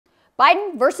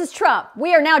Biden versus Trump.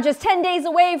 We are now just 10 days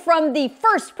away from the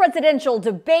first presidential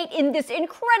debate in this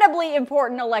incredibly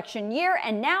important election year,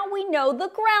 and now we know the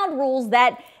ground rules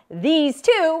that these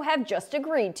two have just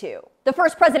agreed to. The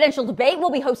first presidential debate will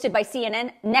be hosted by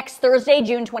CNN next Thursday,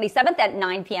 June 27th at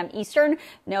 9 p.m. Eastern.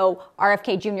 No,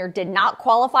 RFK Jr. did not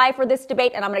qualify for this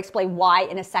debate, and I'm going to explain why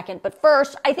in a second. But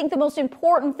first, I think the most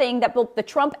important thing that both the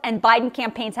Trump and Biden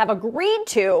campaigns have agreed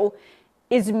to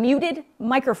is muted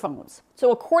microphones.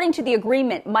 So according to the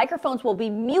agreement, microphones will be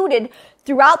muted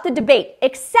throughout the debate,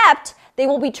 except they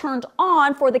will be turned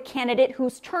on for the candidate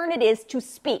whose turn it is to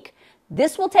speak.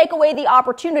 This will take away the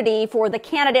opportunity for the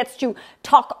candidates to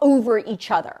talk over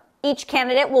each other. Each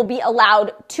candidate will be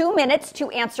allowed 2 minutes to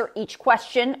answer each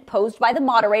question posed by the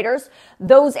moderators.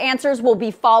 Those answers will be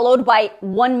followed by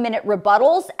 1-minute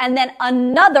rebuttals and then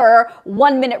another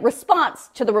 1-minute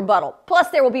response to the rebuttal. Plus,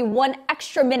 there will be 1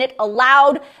 extra minute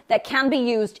allowed that can be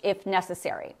used if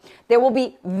necessary. There will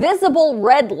be visible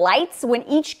red lights when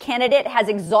each candidate has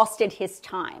exhausted his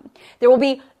time. There will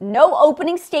be no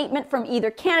opening statement from either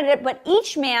candidate, but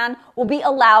each man will be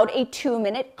allowed a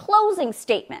 2-minute closing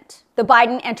statement. The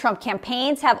Biden and Trump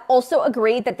campaigns have also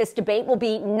agreed that this debate will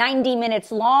be 90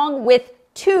 minutes long with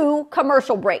 2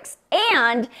 commercial breaks,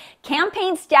 and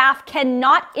campaign staff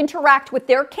cannot interact with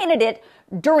their candidate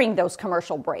during those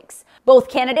commercial breaks. Both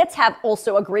candidates have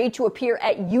also agreed to appear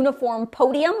at uniform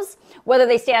podiums. Whether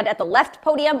they stand at the left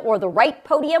podium or the right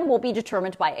podium will be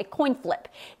determined by a coin flip.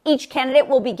 Each candidate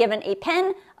will be given a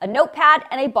pen, a notepad,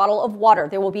 and a bottle of water.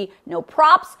 There will be no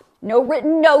props, no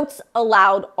written notes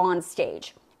allowed on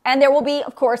stage. And there will be,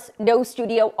 of course, no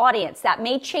studio audience. That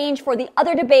may change for the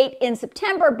other debate in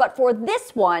September, but for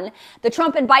this one, the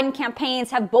Trump and Biden campaigns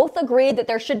have both agreed that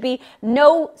there should be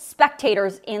no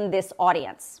spectators in this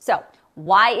audience. So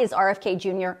why is RFK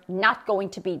Jr. not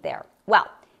going to be there? Well,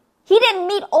 he didn't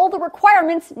meet all the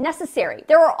requirements necessary.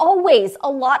 There are always a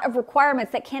lot of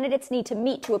requirements that candidates need to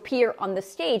meet to appear on the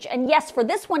stage. And yes, for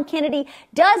this one, Kennedy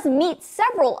does meet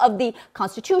several of the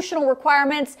constitutional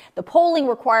requirements, the polling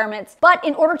requirements. But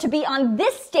in order to be on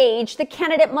this stage, the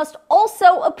candidate must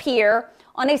also appear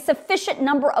on a sufficient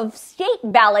number of state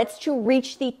ballots to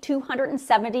reach the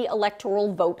 270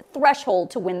 electoral vote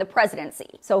threshold to win the presidency.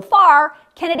 So far,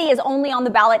 Kennedy is only on the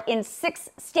ballot in 6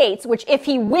 states, which if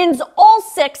he wins all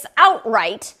 6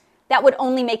 outright, that would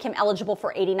only make him eligible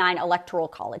for 89 electoral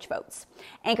college votes.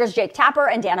 Anchors Jake Tapper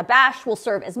and Dana Bash will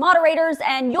serve as moderators,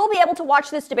 and you'll be able to watch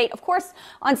this debate, of course,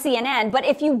 on CNN. But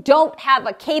if you don't have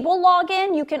a cable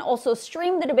login, you can also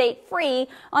stream the debate free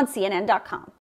on CNN.com.